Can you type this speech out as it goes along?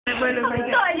Bueno,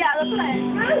 ya, lo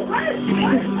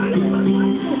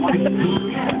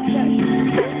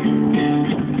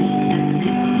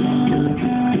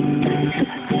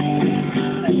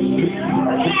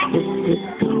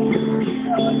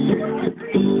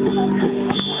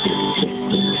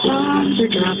Bombs are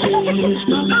dropping,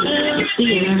 smoke fills the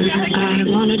air. I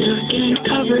wanna duck and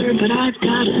cover, but I've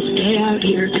gotta stay out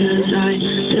here, 'cause I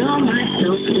tell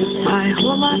myself if I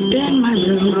hole up in my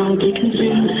room, I'll be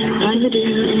consumed by the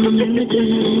doom in the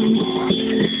doom.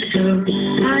 So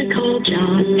I called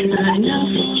John, 'cause I know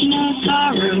he knows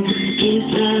sorrow. He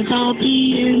says I'll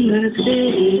be in the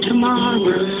city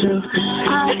tomorrow. So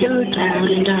I go down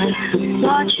and I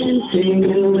watch him sing,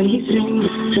 and the way he sings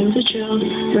sends a chill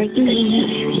right through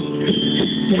me.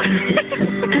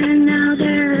 And now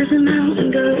there's a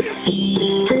mountain goat,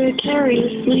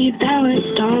 precariously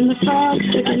balanced on the frog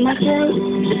stuck in my throat.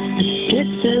 It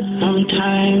says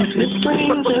sometimes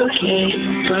whispering's okay,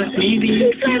 but maybe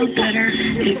you'd feel better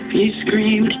if you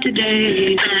screamed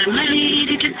today. The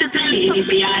lady took the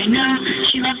baby, I know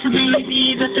she loves the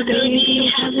baby, but the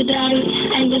baby has a daddy,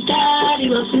 and his daddy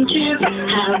loves him too.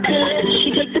 How could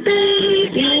she take the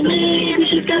baby? Maybe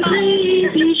she's got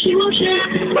crazy, she won't share.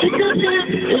 It's not fair,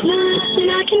 there's nothing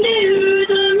I can do.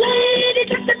 The lady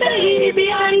took the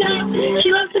baby, I know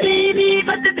she loves the baby,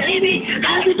 but the baby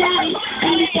has a daddy,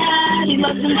 and his daddy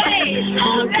loves him too.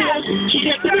 How could she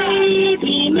take the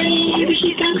baby? Maybe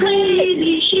she's gone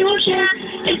crazy, she won't share.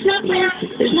 It's not fair,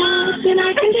 there's nothing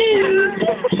I can do.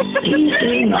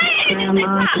 Tuesday night,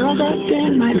 Grandma curled up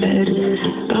in my bed.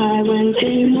 By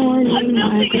Wednesday morning,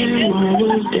 my grandma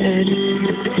was dead.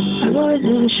 I was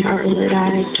in Charlotte,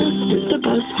 I took the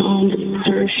bus home.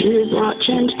 Her shoes, watch,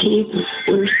 and teeth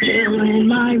were still in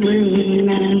my room.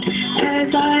 And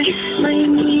as I lay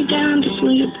me down to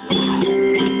sleep,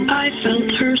 I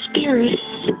felt her spirit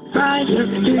rise up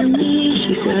through me.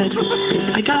 She said,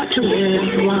 I got to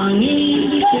live long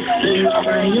 86 years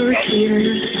by your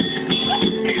tears.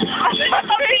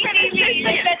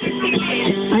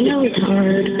 I know it's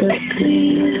hard, but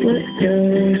please let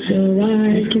go, so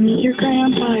I can meet your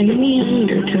grandpa in the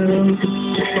undertow.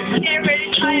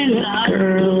 Teenage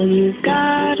girl, you've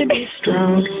gotta be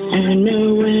strong, and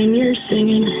know when you're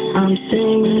singing, I'm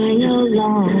singing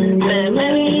along. The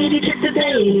lady took the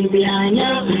baby, I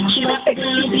know she loves the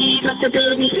baby, but the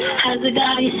baby has a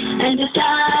daddy, and his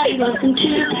daddy loves him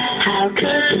too. How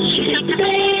could she take the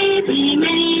baby?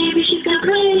 Maybe she's gone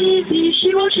crazy,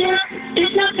 she won't share.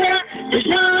 It's not fair, there's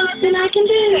nothing I can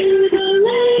do. The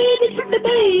lady took the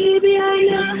baby, I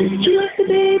know she loves the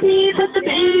baby, but the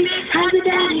baby has a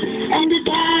daddy, and his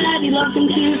daddy loves him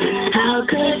too.